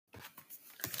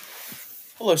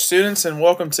Hello, students, and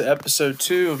welcome to episode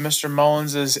 2 of Mr.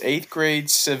 Mullins' 8th grade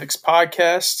civics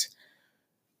podcast.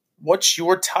 What's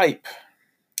your type?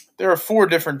 There are 4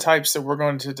 different types that we're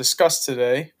going to discuss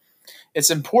today.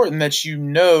 It's important that you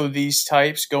know these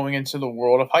types going into the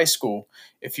world of high school.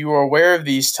 If you are aware of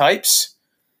these types,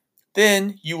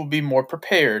 then you will be more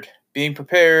prepared. Being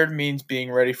prepared means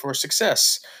being ready for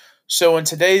success. So in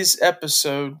today's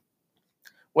episode,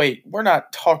 we're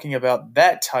not talking about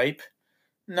that type.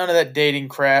 None of that dating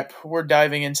crap. We're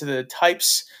diving into the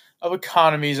types of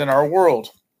economies in our world.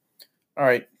 All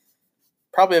right,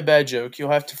 probably a bad joke.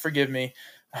 You'll have to forgive me.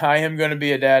 I am going to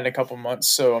be a dad in a couple months,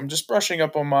 so I'm just brushing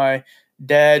up on my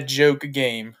dad joke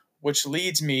game, which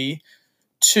leads me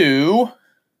to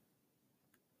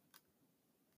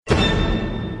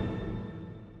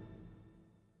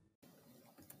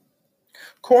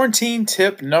quarantine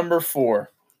tip number 4.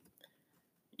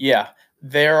 Yeah,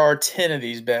 there are 10 of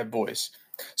these bad boys.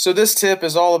 So this tip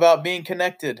is all about being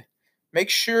connected. Make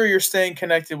sure you're staying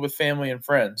connected with family and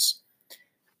friends,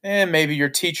 and maybe your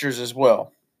teachers as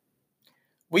well.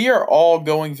 We are all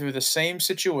going through the same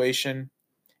situation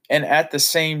and at the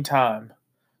same time.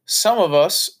 Some of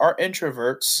us are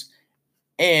introverts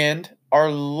and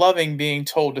are loving being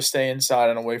told to stay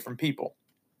inside and away from people.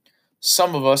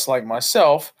 Some of us, like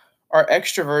myself, are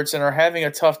extroverts and are having a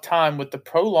tough time with the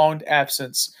prolonged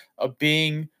absence of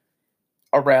being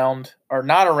around or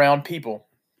not around people.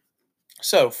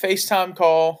 So, FaceTime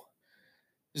call,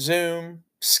 Zoom,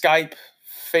 Skype,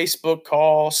 Facebook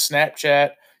call,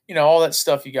 Snapchat, all that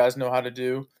stuff you guys know how to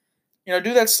do.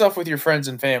 Do that stuff with your friends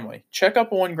and family. Check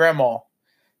up on grandma.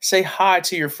 Say hi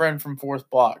to your friend from fourth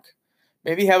block.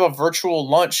 Maybe have a virtual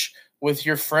lunch with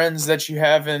your friends that you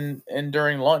have in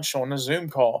during lunch on a Zoom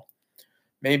call.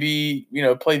 Maybe,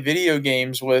 play video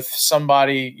games with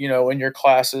somebody, in your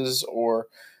classes, or,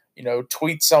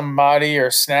 tweet somebody or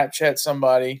Snapchat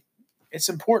somebody. It's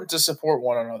important to support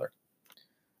one another.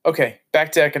 Okay,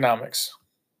 back to economics.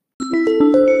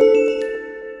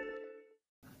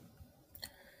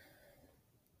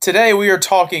 Today we are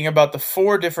talking about the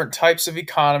 4 different types of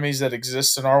economies that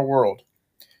exist in our world.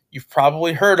 You've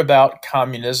probably heard about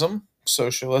communism,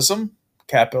 socialism,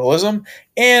 capitalism,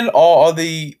 and all of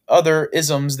the other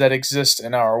isms that exist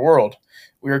in our world.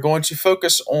 We are going to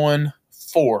focus on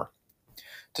 4.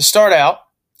 To start out,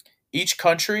 each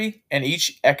country and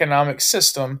each economic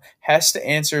system has to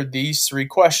answer these 3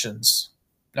 questions.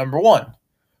 Number 1,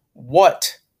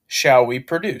 what shall we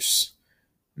produce?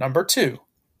 Number 2,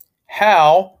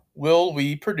 how will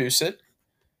we produce it?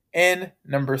 And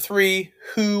number 3,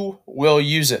 who will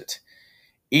use it?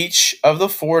 Each of the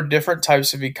 4 different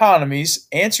types of economies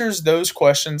answers those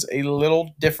questions a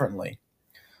little differently.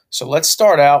 So let's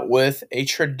start out with a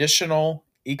traditional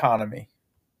economy.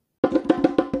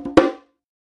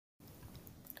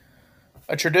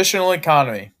 A traditional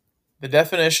economy. The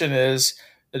definition is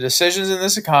the decisions in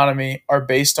this economy are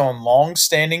based on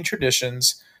long-standing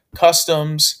traditions,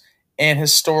 customs, and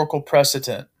historical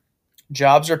precedent.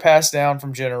 Jobs are passed down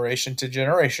from generation to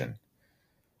generation.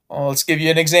 Well, let's give you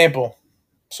an example.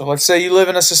 So let's say you live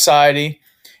in a society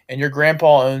and your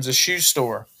grandpa owns a shoe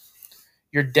store.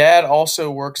 Your dad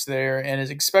also works there and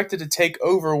is expected to take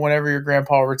over whenever your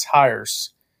grandpa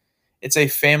retires. It's a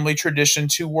family tradition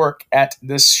to work at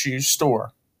this shoe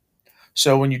store.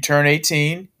 So when you turn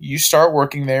 18, you start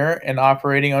working there and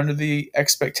operating under the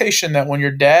expectation that when your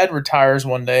dad retires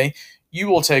one day, you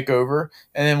will take over.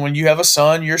 And then when you have a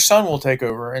son, your son will take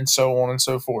over, and so on and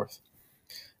so forth.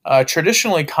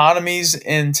 Traditional economies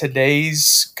in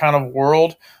today's kind of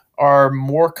world are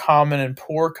more common in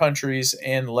poor countries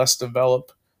and less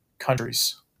developed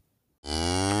countries.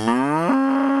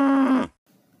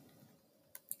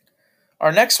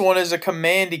 Our next one is a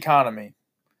command economy.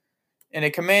 In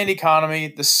a command economy,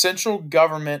 the central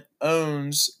government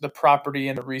owns the property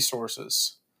and the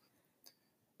resources.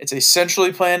 It's a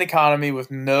centrally planned economy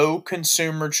with no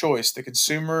consumer choice. The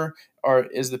consumer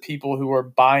is the people who are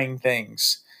buying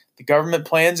things. The government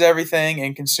plans everything,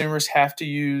 and consumers have to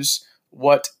use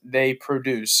what they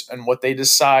produce and what they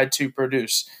decide to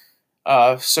produce.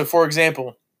 So, for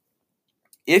example,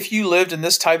 if you lived in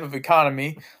this type of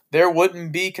economy, there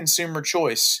wouldn't be consumer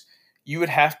choice. You would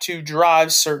have to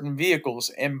drive certain vehicles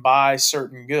and buy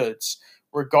certain goods,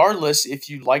 regardless if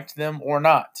you liked them or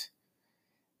not.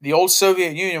 The old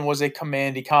Soviet Union was a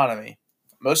command economy.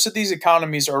 Most of these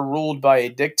economies are ruled by a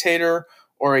dictator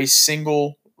or a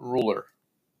single ruler.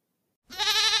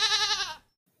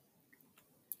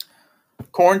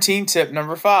 Quarantine tip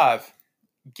number 5.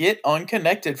 Get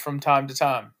unconnected from time to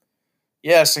time.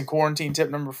 Yes, in quarantine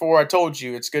tip number 4, I told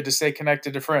you it's good to stay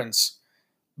connected to friends.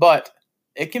 But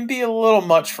it can be a little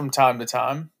much from time to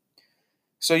time.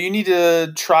 So you need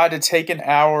to try to take an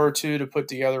hour or two to put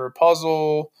together a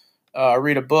puzzle,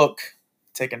 read a book,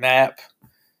 take a nap,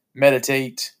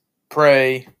 meditate,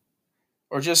 pray,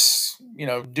 or just,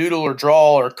 doodle or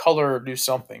draw or color or do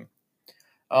something.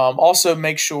 Also,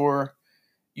 make sure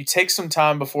you take some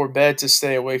time before bed to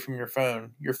stay away from your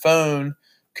phone. Your phone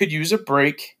could use a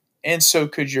break, and so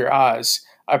could your eyes.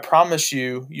 I promise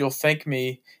you, you'll thank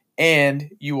me,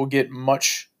 and you will get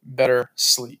much better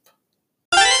sleep.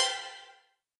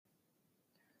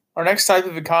 Our next type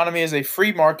of economy is a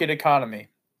free market economy.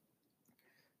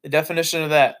 The definition of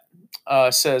that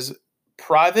says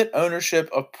private ownership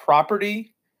of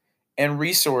property and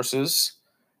resources.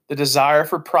 The desire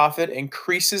for profit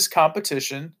increases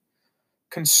competition.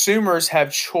 Consumers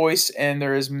have choice, and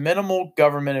there is minimal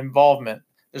government involvement.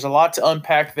 There's a lot to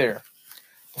unpack there.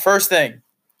 The first thing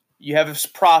you have is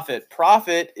profit.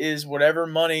 Profit is whatever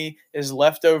money is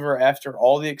left over after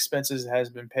all the expenses has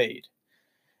been paid.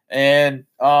 And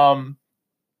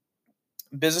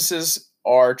businesses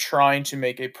are trying to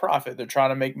make a profit. They're trying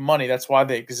to make money. That's why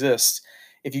they exist.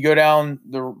 If you go down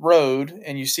the road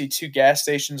and you see two gas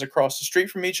stations across the street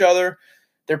from each other,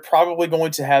 they're probably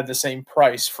going to have the same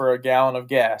price for a gallon of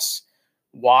gas.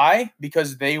 Why?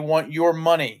 Because they want your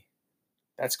money.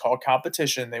 That's called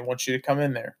competition. They want you to come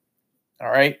in there. All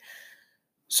right.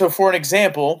 So, for an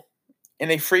example,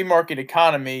 in a free market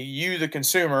economy, you, the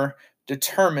consumer,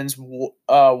 determines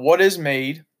what is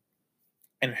made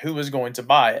and who is going to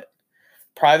buy it.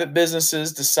 Private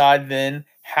businesses decide then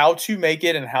how to make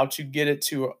it and how to get it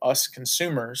to us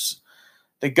consumers.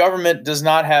 The government does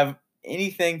not have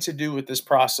anything to do with this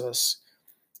process.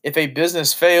 If a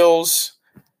business fails,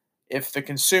 if the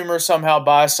consumer somehow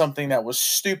buys something that was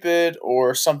stupid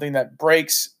or something that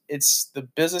breaks, it's the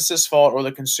business's fault or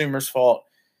the consumer's fault.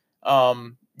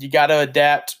 You got to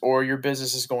adapt or your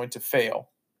business is going to fail.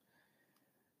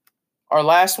 Our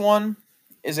last one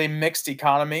is a mixed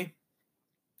economy.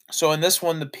 So in this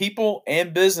one, the people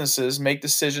and businesses make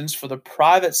decisions for the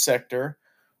private sector,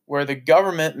 where the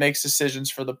government makes decisions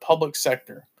for the public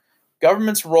sector.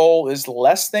 Government's role is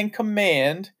less than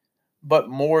command, but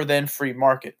more than free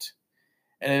market.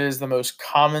 And it is the most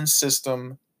common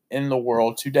system in the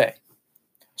world today.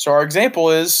 So our example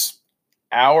is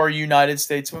our United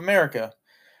States of America.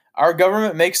 Our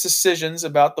government makes decisions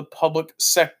about the public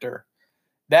sector.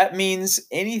 That means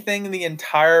anything the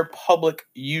entire public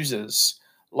uses,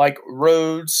 like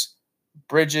roads,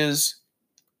 bridges,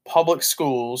 public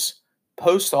schools,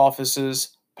 post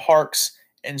offices, parks,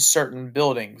 and certain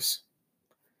buildings.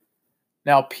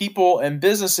 Now, people and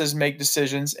businesses make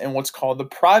decisions in what's called the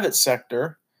private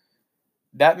sector.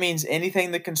 That means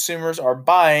anything the consumers are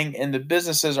buying and the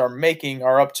businesses are making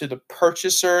are up to the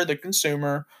purchaser, the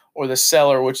consumer, or the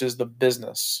seller, which is the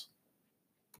business.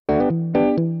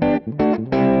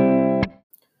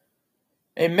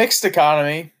 A mixed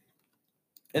economy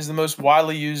is the most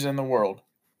widely used in the world.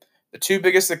 The two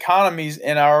biggest economies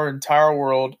in our entire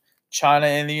world, China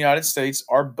and the United States,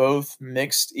 are both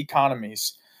mixed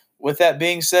economies. With that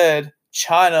being said,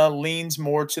 China leans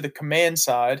more to the command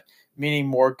side, meaning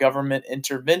more government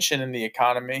intervention in the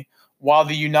economy, while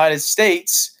the United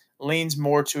States leans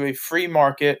more to a free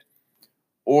market,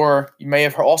 or you may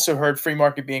have also heard free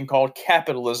market being called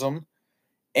capitalism,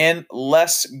 and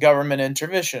less government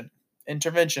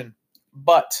intervention.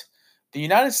 But the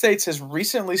United States has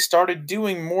recently started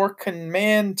doing more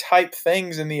command type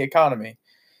things in the economy.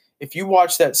 If you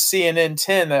watch that CNN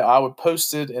 10 that I would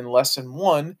posted in lesson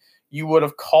 1, you would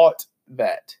have caught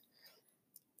that.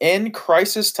 In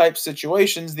crisis type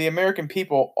situations, the American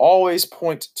people always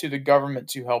point to the government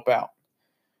to help out,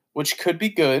 which could be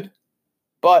good,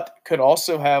 but could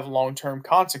also have long-term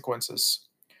consequences.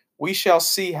 We shall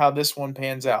see how this one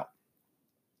pans out.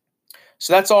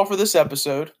 So that's all for this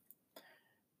episode.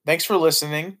 Thanks for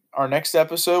listening. Our next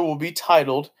episode will be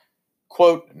titled,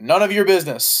 quote, "None of your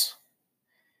business."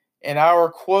 And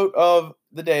our quote of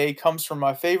the day comes from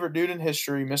my favorite dude in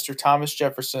history, Mr. Thomas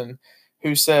Jefferson,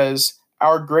 who says,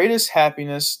 "Our greatest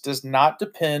happiness does not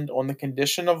depend on the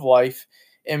condition of life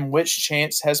in which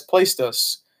chance has placed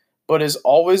us, but is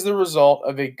always the result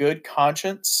of a good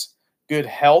conscience, good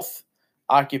health,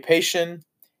 occupation,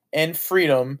 and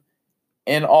freedom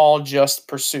in all just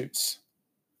pursuits."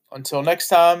 Until next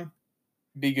time,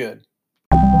 be good.